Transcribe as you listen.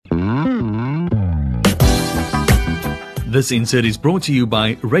This insert is brought to you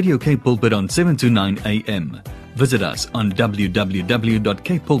by Radio K Pulpit on 7 to 9 a.m. Visit us on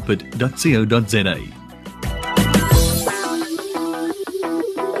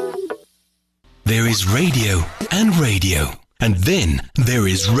www.kpulpit.co.za. There is radio and radio. And then there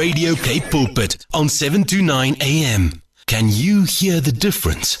is Radio K Pulpit on 7 to 9 a.m. Can you hear the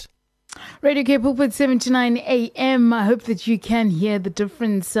difference? Radio K Pulpit 7 to 9 a.m. I hope that you can hear the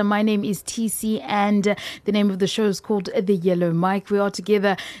difference. My name is TC and the name of the show is called The Yellow Mic. We are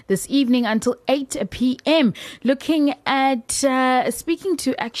together this evening until 8 p.m. looking at speaking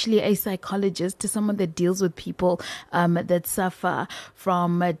to actually a psychologist, to someone that deals with people that suffer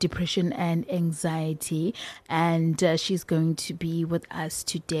from depression and anxiety. And she's going to be with us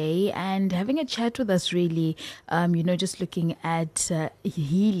today and having a chat with us really, just looking at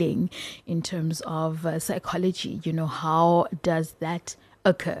healing in terms of psychology. How does that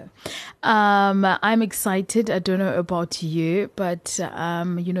occur? I'm excited. I don't know about you, but,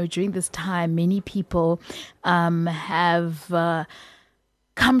 during this time, many people have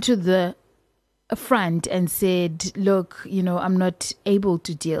come to the front and said, look, I'm not able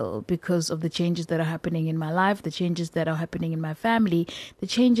to deal because of the changes that are happening in my life, the changes that are happening in my family, the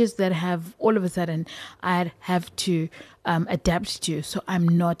changes that have all of a sudden I have to adapt to. So I'm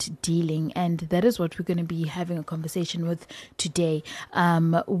not dealing. And that is what we're going to be having a conversation with today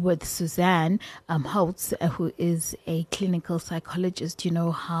with Suzanne Holtz, who is a clinical psychologist.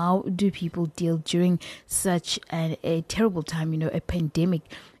 How do people deal during such a terrible time, a pandemic?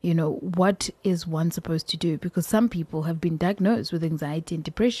 What is one supposed to do? Because some people have been diagnosed with anxiety and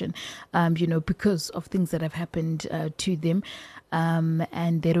depression, because of things that have happened to them,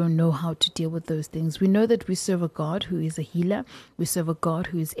 and they don't know how to deal with those things. We know that we serve a God who is a healer. We serve a God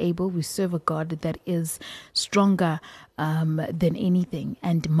who is able. We serve a God that is stronger than anything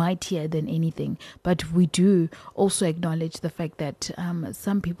and mightier than anything. But we do also acknowledge the fact that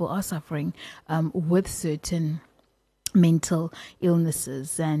some people are suffering with certain mental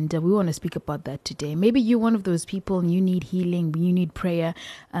illnesses, and we want to speak about that today. Maybe you're one of those people and you need healing, you need prayer.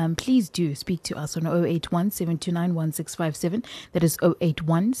 Please do speak to us on 081-729-1657. That is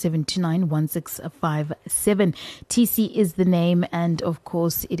 081-729-1657. TC is the name, and of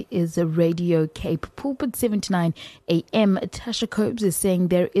course it is a Radio Cape Pulpit 7 to 9 a.m. Tasha Cobes is saying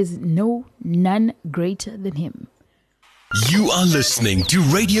there is none greater than him. You are listening to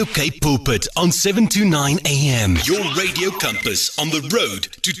Radio K Pulpit on 7 to 9 a.m. Your radio compass on the road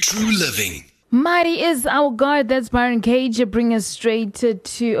to true living. Mighty is our God. That's Byron Cage. Bring us straight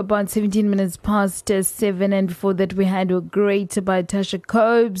to about 17 minutes past 7. And before that, we had a great by Tasha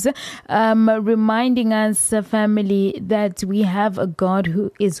Cobes, reminding us, family, that we have a God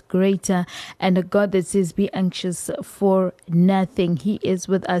who is greater and a God that says, be anxious for nothing. He is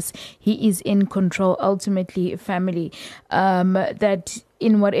with us. He is in control. Ultimately, family, that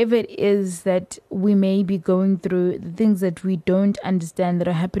in whatever it is that we may be going through, the things that we don't understand that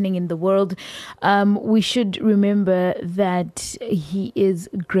are happening in the world, we should remember that He is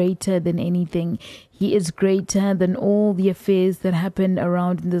greater than anything. He is greater than all the affairs that happen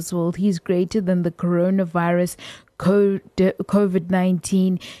around in this world. He's greater than the coronavirus,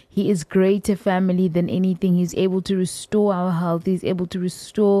 COVID-19. He is greater, family, than anything. He's able to restore our health. He's able to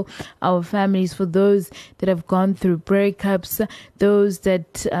restore our families. For those that have gone through breakups, those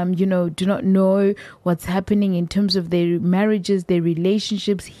that, do not know what's happening in terms of their marriages, their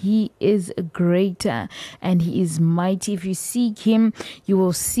relationships, He is greater and He is mighty. If you seek Him, you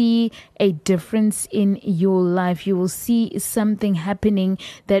will see a difference in your life. You will see something happening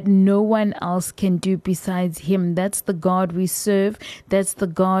that no one else can do besides Him. That's the God we serve. That's the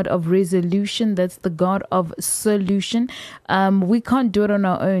God of resolution. That's the God of solution. We can't do it on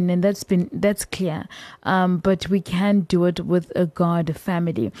our own, and that's clear. But we can do it with a God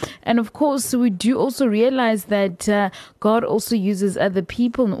family. And of course, we do also realize that God also uses other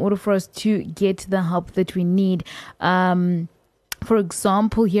people in order for us to get the help that we need. For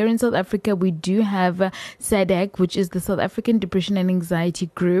example, here in South Africa, we do have SADAG, which is the South African Depression and Anxiety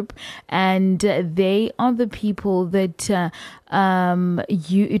Group, and they are the people that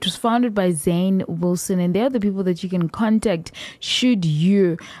it was founded by Zane Wilson, and they are the people that you can contact should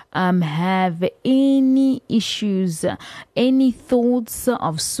you have any issues, any thoughts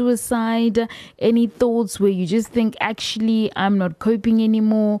of suicide, any thoughts where you just think, actually, I'm not coping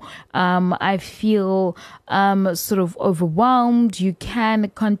anymore, I feel sort of overwhelmed. You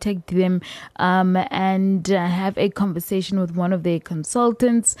can contact them and have a conversation with one of their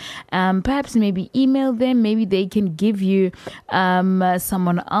consultants. Perhaps maybe email them. Maybe they can give you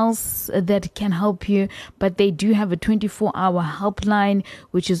someone else that can help you. But they do have a 24-hour helpline,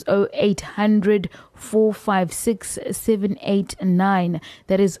 which is 0800 456 789.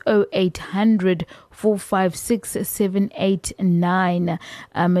 That is 0800 456 789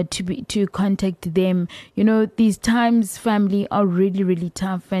 to contact them. You know, these times, family, are really, really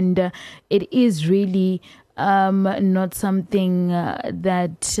tough, and it is really not something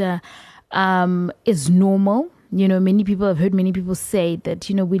that is normal. You know, I've heard many people say that,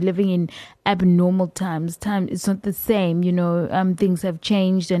 you know, we're living in abnormal times. Time is not the same. You know, things have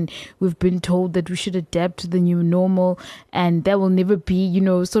changed, and we've been told that we should adapt to the new normal, and that will never be, you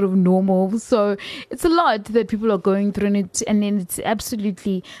know, sort of normal. So it's a lot that people are going through, and it's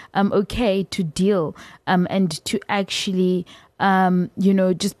absolutely okay to deal and to actually you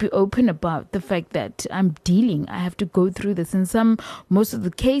know, just be open about the fact that I have to go through this. And most of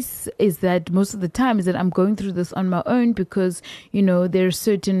the time is that I'm going through this on my own because, you know, there are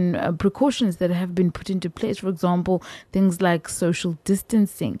certain precautions that have been put into place. For example, things like social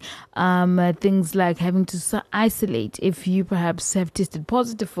distancing, things like having to isolate. If you perhaps have tested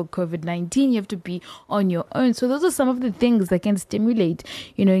positive for COVID-19, you have to be on your own. So those are some of the things that can stimulate,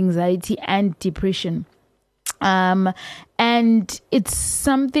 you know, anxiety and depression. And it's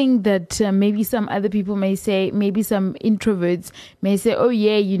something that maybe some other people may say, maybe some introverts may say, oh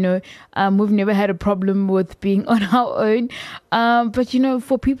yeah, you know, we've never had a problem with being on our own. But, you know,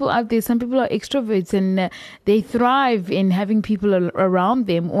 for people out there, some people are extroverts and they thrive in having people around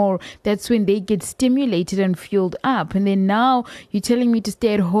them, or that's when they get stimulated and fueled up. And then now you're telling me to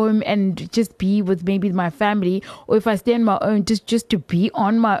stay at home and just be with maybe my family, or if I stay on my own, just to be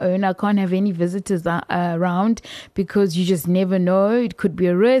on my own. I can't have any visitors around because you just never know. It could be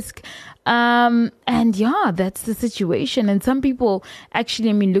a risk. And yeah, that's the situation. And some people actually,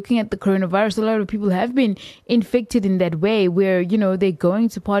 I mean, looking at the coronavirus, a lot of people have been infected in that way where, you know, they're going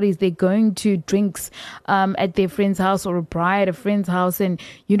to parties, they're going to drinks at their friend's house or a braai at a friend's house, and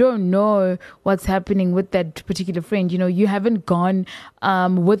you don't know what's happening with that particular friend. You know, you haven't gone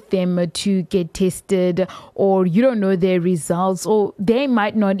with them to get tested, or you don't know their results, or they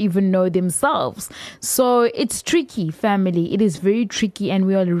might not even know themselves. So it's tricky, family. It is very tricky, and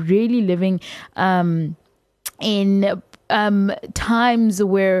we are really living in times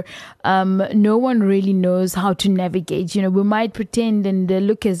where no one really knows how to navigate. You know, we might pretend and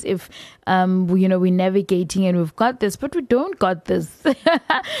look as if we're navigating and we've got this, but we don't got this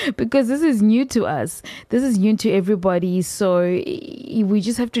because this is new to us. This is new to everybody. So we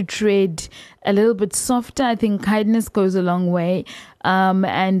just have to tread a little bit softer. I think kindness goes a long way.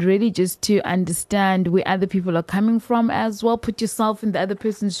 And really just to understand where other people are coming from as well. Put yourself in the other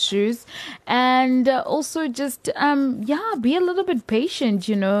person's shoes, and also just, be a little bit patient,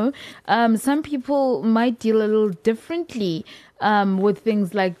 you know. Some people might deal a little differently with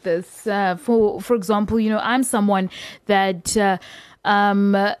things like this. For example, you know, I'm someone that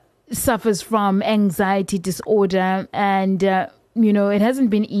suffers from anxiety disorder, and, you know, it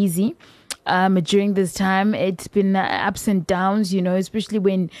hasn't been easy. During this time, it's been ups and downs, you know, especially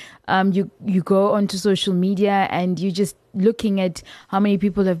when you go onto social media and you're just looking at how many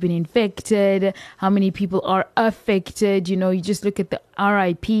people have been infected, how many people are affected. You know, you just look at the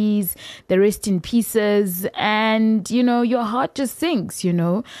RIPs, the rest in pieces, and, you know, your heart just sinks, you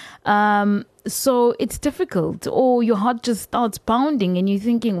know. So it's difficult, or your heart just starts pounding and you're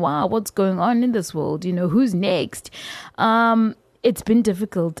thinking, wow, what's going on in this world? You know, who's next? It's been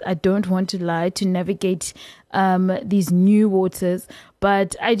difficult. I don't want to lie, to navigate these new waters,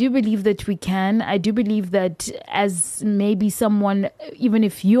 but I do believe that we can. I do believe that as maybe someone, even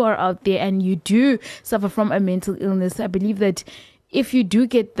if you are out there and you do suffer from a mental illness, I believe that if you do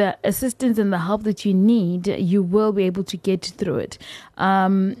get the assistance and the help that you need, you will be able to get through it.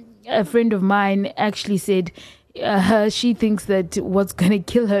 A friend of mine actually said, she thinks that what's going to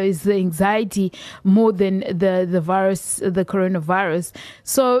kill her is the anxiety more than the virus, the coronavirus.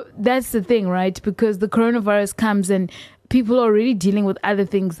 So that's the thing, right? Because the coronavirus comes and people are already dealing with other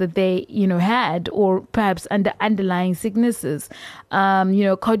things that they, you know, had, or perhaps underlying sicknesses,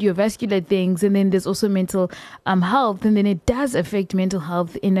 cardiovascular things. And then there's also mental health. And then it does affect mental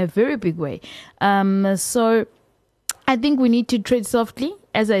health in a very big way. So I think we need to tread softly,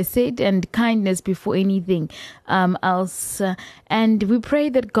 as I said, and kindness before anything else. And we pray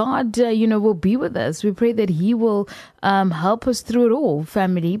that God, will be with us. We pray that He will help us through it all,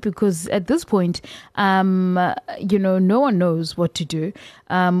 family, because at this point, no one knows what to do.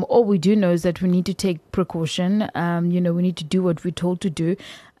 All we do know is that we need to take precaution. We need to do what we're told to do.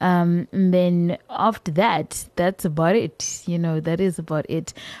 And then after that, that's about it. That is about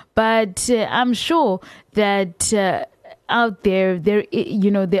it. But I'm sure that out there,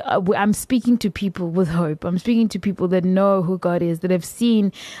 I'm speaking to people with hope. I'm speaking to people that know who God is, that have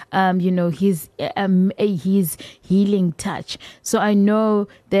seen, His healing touch. So I know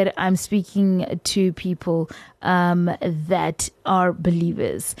that I'm speaking to people that are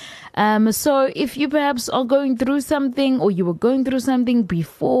believers. So if you perhaps are going through something, or you were going through something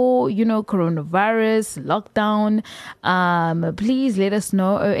before, coronavirus, lockdown, please let us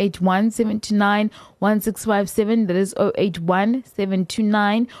know. 081-729-1657. That is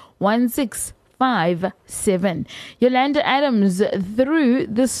 081-729-1657. Yolanda Adams, Through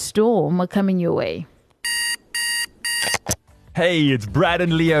the Storm, coming your way. Hey, it's Brad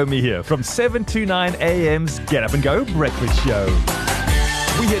and Leomi here from 7 to 9 a.m.'s Get Up and Go Breakfast Show.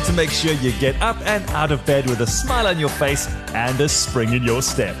 We're here to make sure you get up and out of bed with a smile on your face and a spring in your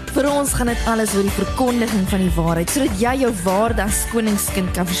step. Vir ons gaan dit alles oor die verkondiging van die waarheid, sodat jy jou waarde as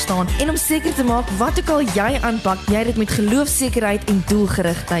koningskind kan verstaan en om seker te maak wat ook al jy aanpak, jy dit met geloofsekerheid en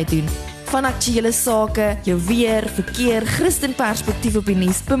doelgerigtheid doen. Van aktuele sake, jou weer, verkeer, Christen perspektief op die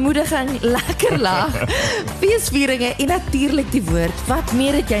nuus, bemoediging, lekker lag, feesvieringe en natuurlik die woord. Wat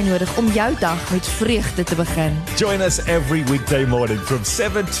meer het jy nodig om jou dag met vreugde te begin? Join us every weekday morning from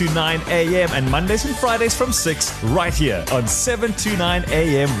 7 to 9 a.m. and Mondays and Fridays from 6 right here on 7 to 9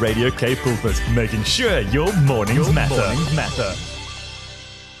 a.m. Radio K Pulpit, making sure your mornings matter.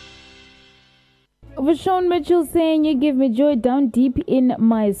 Sean Mitchell saying, you give me joy down deep in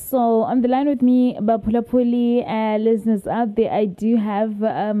my soul. On the line with me, Bapulapuli, listeners out there, I do have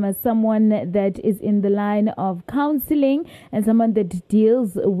someone that is in the line of counseling and someone that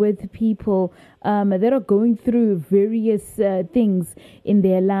deals with people that are going through various things in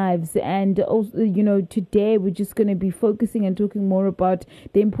their lives. And also, today we're just going to be focusing and talking more about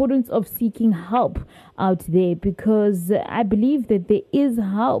the importance of seeking help out there, because I believe that there is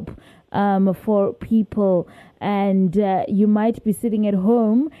help for people, and you might be sitting at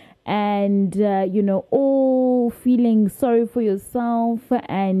home and all feeling sorry for yourself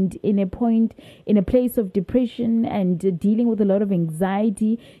and in a place of depression and dealing with a lot of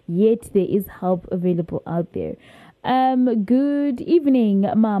anxiety, yet there is help available out there. Good evening,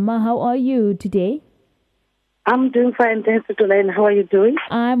 Mama. How are you today? I'm doing fine, thanks, Tulane. How are you doing?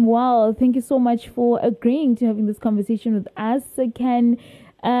 I'm well. Thank you so much for agreeing to having this conversation with us. Can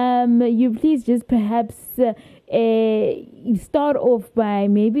you please just perhaps start off by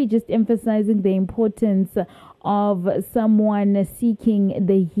maybe just emphasizing the importance of someone seeking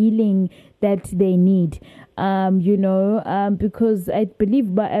the healing that they need, because I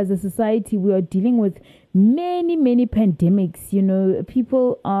believe as a society we are dealing with many pandemics.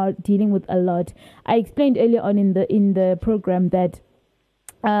 People are dealing with a lot. I explained earlier on in the program that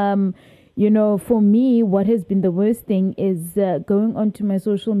for me, what has been the worst thing is going onto my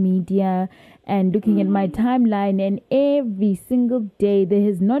social media and looking at my timeline, and every single day there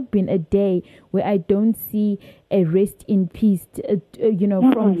has not been a day where I don't see a rest in peace,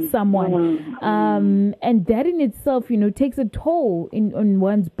 from someone. And that in itself, takes a toll on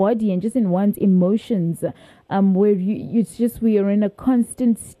one's body and just in one's emotions, where we are in a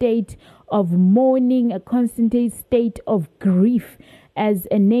constant state of mourning, a constant state of grief, as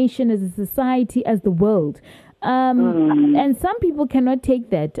a nation, as a society, as the world. And some people cannot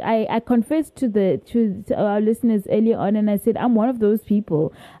take that. I confessed to our listeners earlier on, and I said, I'm one of those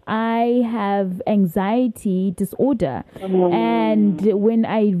people. I have anxiety disorder. And when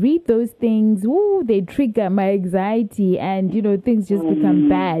I read those things, they trigger my anxiety, and, things just become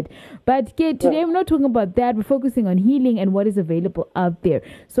bad. But today we're not talking about that. We're focusing on healing and what is available out there.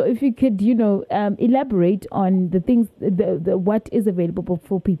 So if you could, elaborate on the things, what is available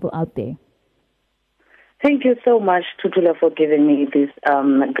for people out there. Thank you so much, Tutula, for giving me this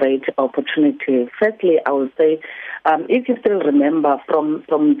great opportunity. Firstly, I will say, if you still remember from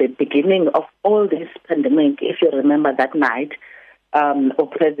the beginning of all this pandemic, if you remember that night, our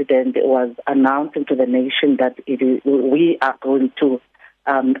president was announcing to the nation that we are going to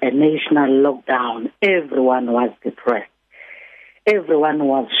a national lockdown. Everyone was depressed. Everyone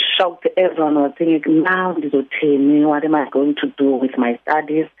was shocked. Everyone was thinking, now, what am I going to do with my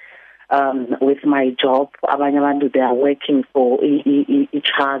studies? With my job, they are working for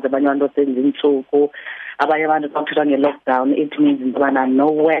each other. Abanye abantu basenza insuku, abanye abantu bakuthwa nge-lockdown. It means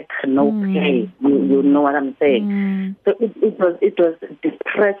no work, no pay. You know what I'm saying? So it was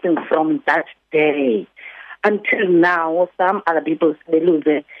depressing from that day until now. Some other people they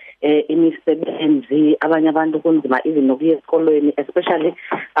lose imisebenzi, abanye abantu kunzima even nokuya esikolweni, especially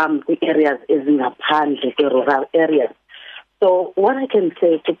areas ezingaphandle, rural areas. So what I can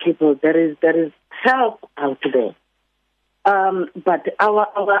say to people, there is help out there. But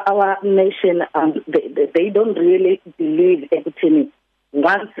our nation, they don't really believe everything.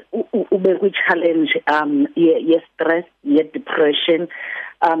 Once we challenge, yes, stress, yes, depression,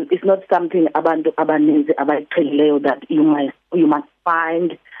 it's not something abantu abaninzi abayiqhelileyo that you must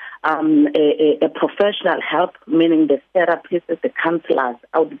find a professional help, meaning the therapists, the counselors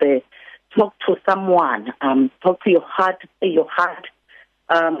out there. Talk to someone, talk to your heart, say your heart.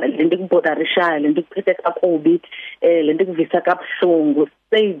 Lento kubodarishayo, lento kuphethe kakubi, lento kuvisa kabuhlungu.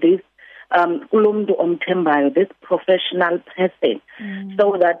 Say this kulomntu omthembayo, this professional person,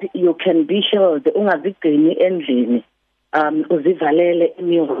 so that you can be healed. Ungazigcini endlini, uzivalele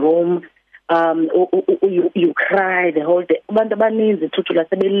in your room, you cry the whole day. Abantu abaninzi thuthula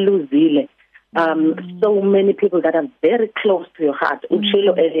sebeluzile. So many people that are very close to your heart.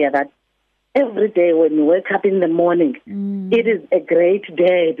 Uchilo earlier that every day when you wake up in the morning, it is a great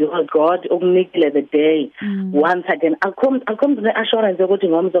day because God unikile the day. Once again, akho assurance ukuthi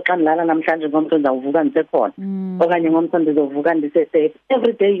ngomso xa ngilala namhlanje ngomso ndawuvuka ndisekhona okanye ngomso ndizovuka ndise-safe.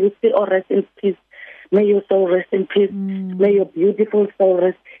 Every day you still all rest in peace. May your soul rest in peace. May your beautiful soul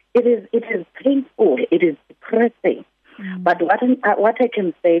rest. It is painful. It is depressing. But what I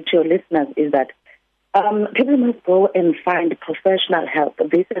can say to your listeners is that people must go and find professional help.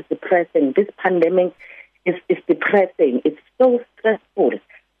 This is depressing. This pandemic is depressing. It's so stressful.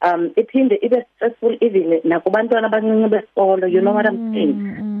 It is stressful even nakubantwana abancane besikolo. You know what I'm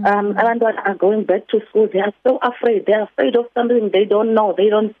saying? Abantwana are going back to school. They are so afraid. They are afraid of something they don't know. They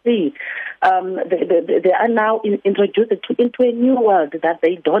don't see. They are now introduced into a new world that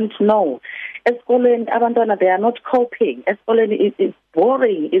they don't know. Esikoleni abantwana, they are not coping. Esikoleni is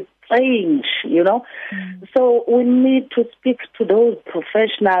boring. It's strange, you know. So we need to speak to those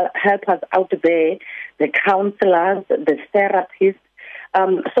professional helpers out there, the counselors, the therapists,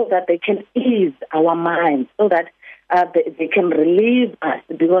 so that they can ease our minds, so that they can relieve us.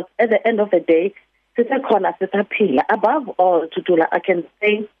 Because at the end of the day, above all, Tutula, I can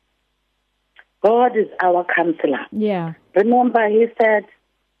say, God is our counselor. Yeah. Remember, He said,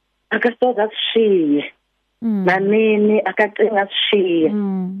 "Akasoga she." Nanini akacinga she.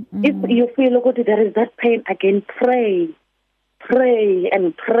 If you feel good, there is that pain again, pray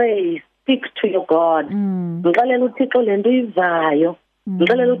and pray. Speak to your God. Ngixolela uThixo lento ivayo.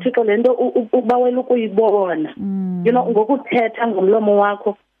 Ngixolela uThixo lento ubawela ukuyibona. You know, ngokuthetha ngomlomo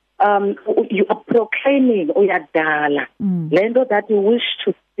wakho, you are proclaiming uyadala lento that you wish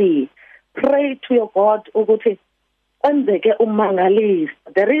to see. Pray to your God ukuthi kwenzeke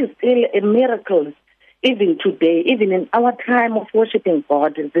umangalisa. There is still a miracle. Even today, even in our time of worshiping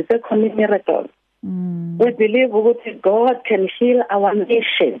God, there's a miracle. We believe that God can heal our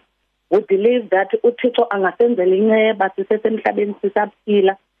nation. We believe that uThixo angasenzela inceba sisesemhlabeni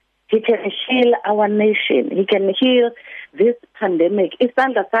sisaphila. He can heal our nation. He can heal this pandemic.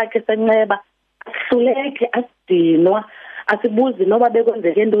 Isandla sakhe senceba akuhluleke asidinwa asibuzi noba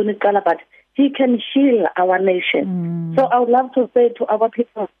bekwenzeke ntoni iqala, but He can heal our nation. So I would love to say to our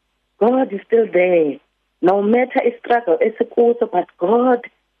people, God is still there. No matter a struggle, it's a course, but God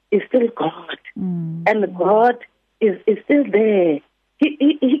is still God. And God is still there.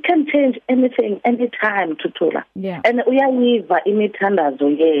 He can change anything, anytime, Tutula. Yeah. And uyayiva imithandazo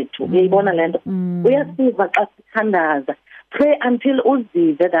yethu. Uyayibona lento. Uyasiva xa sithandaza. Pray until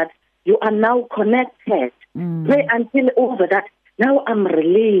uzive that you are now connected. Pray until uzive that now I'm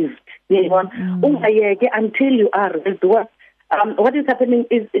relieved. Uyayibona. Ungayeke until you are relieved. What is happening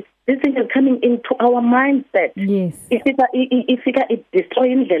is this thing is coming into our mindset. Yes. It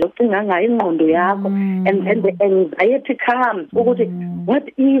destroys indlela ocinga ngayo ingqondo yakho, and then the anxiety comes. What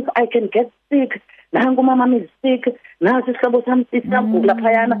if I can get sick? Nangu mama is sick. Nasi isihlobo sami sisagula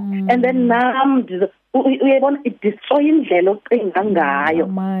phayana, and then uyabona it destroys indlela ocinga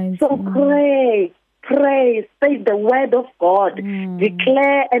ngayo. So pray, say the word of God,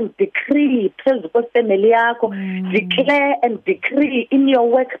 declare and decree, declare and decree in your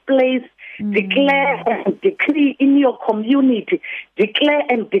workplace, declare and decree in your community, declare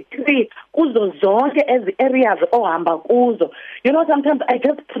and decree kuzo zonke ezi areas ohamba kuzo. You know, sometimes I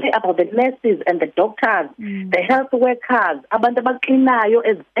just pray about the nurses and the doctors, the health workers, abantu abaklinayo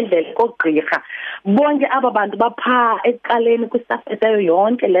ezibhedlela kogqirha, bonke aba bantu bapha eqaleni kwisafeseyo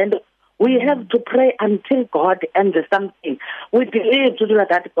yonke lento. We have to pray until God ends something. We believe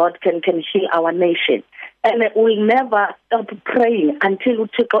that God can heal our nation. And we'll never stop praying until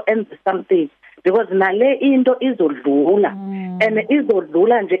uThixo ends something. Because nale into izodlula. And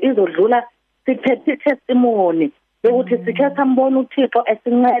izodlula siphethe testimony. Ukuthi sikhe sambona uThixo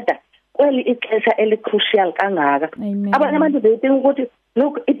esinceda kweli ixesha eli-crucial kangaka. Amen. Abanye abantu they think ukuthi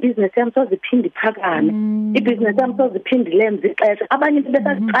look ibhizinesi yami soziphinde iphakame, ibhizinesi yami soziphinde ilenze ixesha. Abanye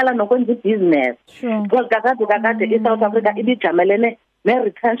besaqala nokwenza ibhizinesi because kakade i-South Africa ibijamelene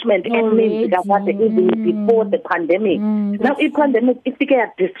ne-retrenchment eninzi kakade even before the pandemic. Now i-pandemic ifike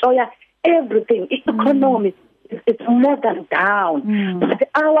yadestroya everything. I-economy is more than down. But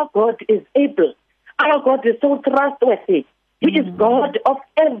our God is able. Our God is so trustworthy. He is God of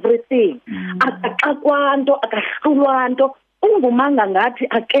everything. Akakwanto, akahlulwanto, ungumanga ngathi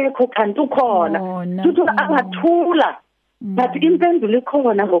akekho kanti ukhona. Futhi angathula. But impendulo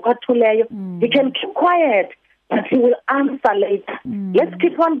ikhona ngokathuleyo. He can keep quiet, but he will answer later. Let's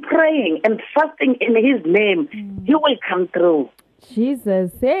keep on praying and trusting in his name. He will come through.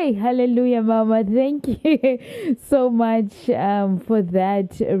 Jesus. Hey, hallelujah, Mama. Thank you so much for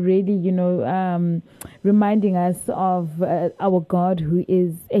that. Really, reminding us of our God who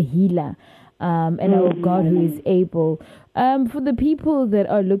is a healer and our God who is able. For the people that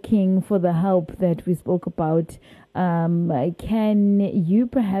are looking for the help that we spoke about, can you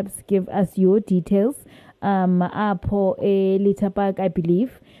perhaps give us your details? Apho Litapak, I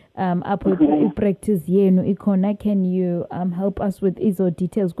believe. Apho practice yenu ikona. Can you help us with izo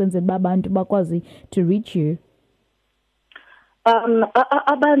details kwenzela babantu bakwazi to reach you?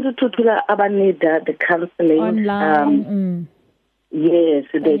 Abantu Thutula abaneed the counseling online. Yes,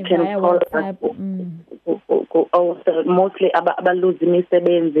 they can call us. Also, mostly abaluzi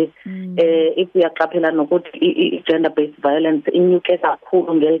imisebenzi. If we are qaphela nokuthi gender based violence inyuke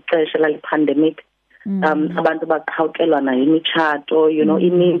kakhulu ngelixesha la pandemic. Abantu baqhawukelwa nayo imitshato,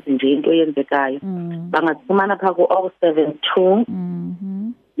 ininzi nje into eyenzekayo. Bangasifumana pha ku 072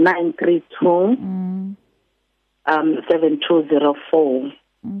 932 7204.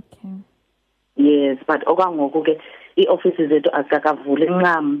 Okay. Yes, but okwangoku ke i-offices zethu azikakavuli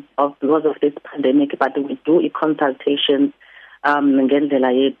ncam because of this pandemic, but we do consultations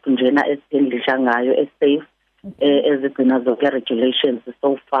ngendlela yethu njena esendlisha ngayo safe ezigcina zonke regulations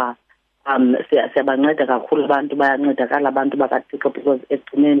so far. Siyabanceda kakhulu abantu bayancedakala abantu bakaThixo because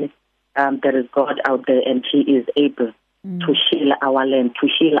ekugcineni there is God out there and he is able to heal our land, to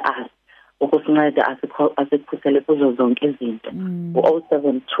heal us, ukusinceda asikhusele kuzo zonke izinto.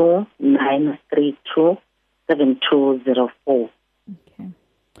 072 932 7204. Okay.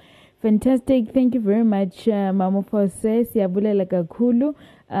 Fantastic. Thank you very much, Mama Foss. Siyabulela kakhulu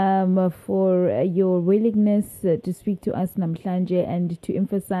for your willingness to speak to us namhlanje and to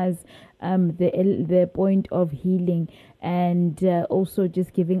emphasize the point of healing and also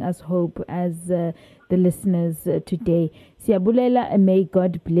just giving us hope as the listeners today. Siyabulela, and may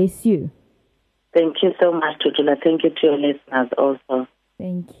God bless you. Thank you so much, Tutula. Thank you to your listeners also.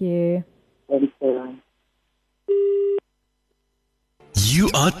 Thank you. Thank you. You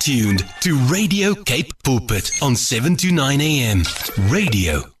are tuned to Radio Cape Pulpit on 7 to 9 a.m.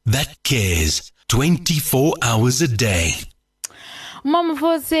 Radio that cares 24 hours a day. Mama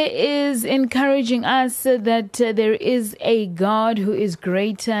Foss is encouraging us that there is a God who is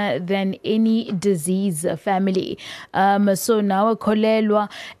greater than any disease family. So now kolelwa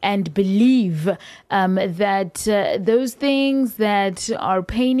and believe that those things that are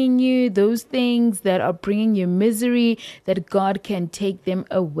paining you, those things that are bringing you misery, that God can take them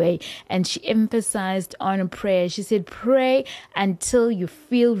away. And she emphasized on prayer. She said, pray until you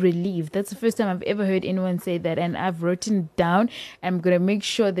feel relieved. That's the first time I've ever heard anyone say that. And I've written it down. I'm going to make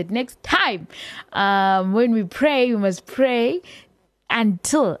sure that next time when we pray, we must pray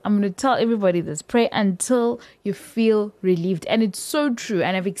until, I'm going to tell everybody this, pray until you feel relieved. And it's so true.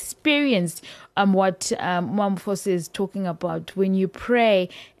 And I've experienced what Mama Foss is talking about. When you pray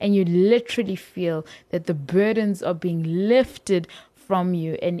and you literally feel that the burdens are being lifted from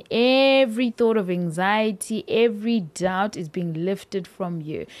you, and every thought of anxiety, every doubt is being lifted from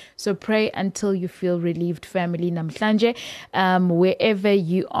you. So pray until you feel relieved, family. Namhlanje, wherever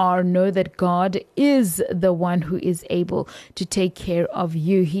you are, know that God is the one who is able to take care of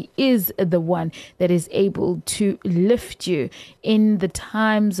you. He is the one that is able to lift you in the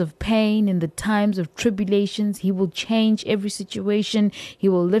times of pain, in the times of tribulations. He will change every situation. He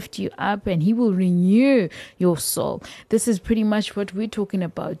will lift you up and he will renew your soul. This is pretty much what we're talking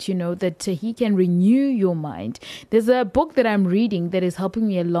about, that he can renew your mind. There's a book that I'm reading that is helping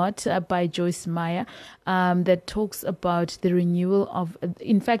me a lot by Joyce Meyer that talks about the renewal of,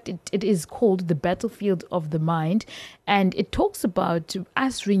 in fact, it is called The Battlefield of the Mind. And it talks about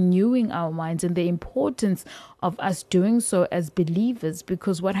us renewing our minds and the importance of us doing so as believers,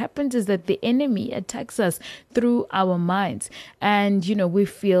 because what happens is that the enemy attacks us through our minds, and we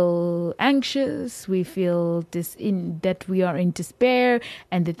feel anxious, we feel that we are in despair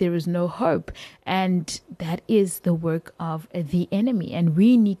and that there is no hope, and that is the work of the enemy, and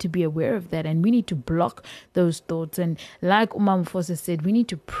we need to be aware of that, and we need to block those thoughts. And like Pheliswa Foss said, we need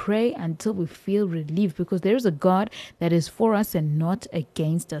to pray until we feel relief, because there is a God that is for us and not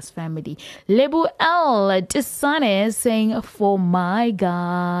against us, family. Lebu L. Tisane saying, for my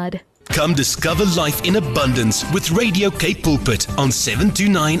God. Come discover life in abundance with Radio K Pulpit on 7 to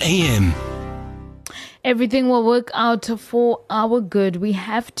 9 a.m. Everything will work out for our good. We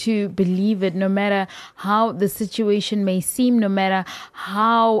have to believe it, no matter how the situation may seem, no matter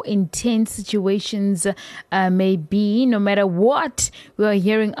how intense situations may be, no matter what we are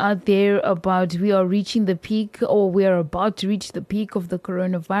hearing out there about we are reaching the peak or we are about to reach the peak of the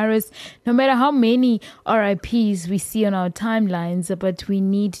coronavirus, no matter how many RIPs we see on our timelines, but we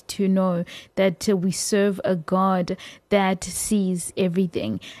need to know that we serve a God that sees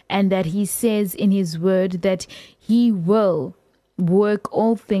everything, and that He says in His word that He will work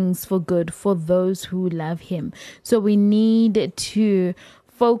all things for good for those who love Him. So we need to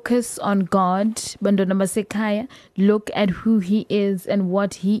focus on God, Bandona Masekaya, look at who He is and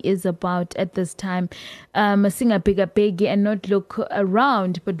what He is about at this time. Singa bigger big and not look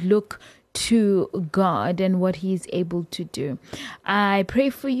around, but look to God and what He is able to do. I pray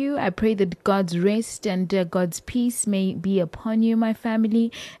for you. I pray that God's rest and God's peace may be upon you, my family,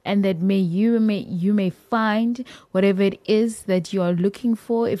 and that you may find whatever it is that you are looking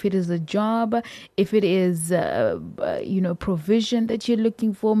for. If it is a job, if it is provision that you're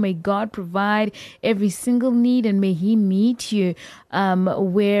looking for, may God provide every single need, and may He meet you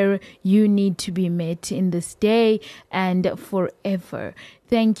where you need to be met in this day and forever.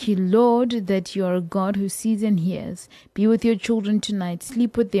 Thank you, Lord, that you are a God who sees and hears. Be with your children tonight.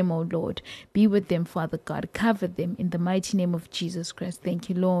 Sleep with them, O Lord. Be with them, Father God. Cover them in the mighty name of Jesus Christ. Thank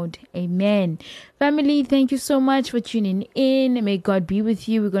you, Lord. Amen. Family, thank you so much for tuning in. May God be with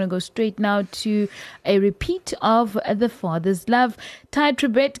you. We're going to go straight now to a repeat of the Father's love. Ty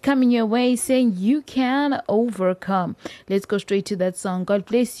Trebet coming your way saying, you can overcome. Let's go straight to that song. God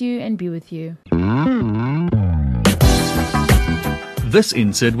bless you and be with you. This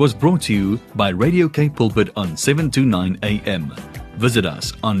insert was brought to you by Radio K Pulpit on 7 to 9 a.m. Visit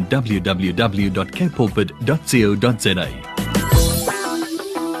us on www.kpulpit.co.za.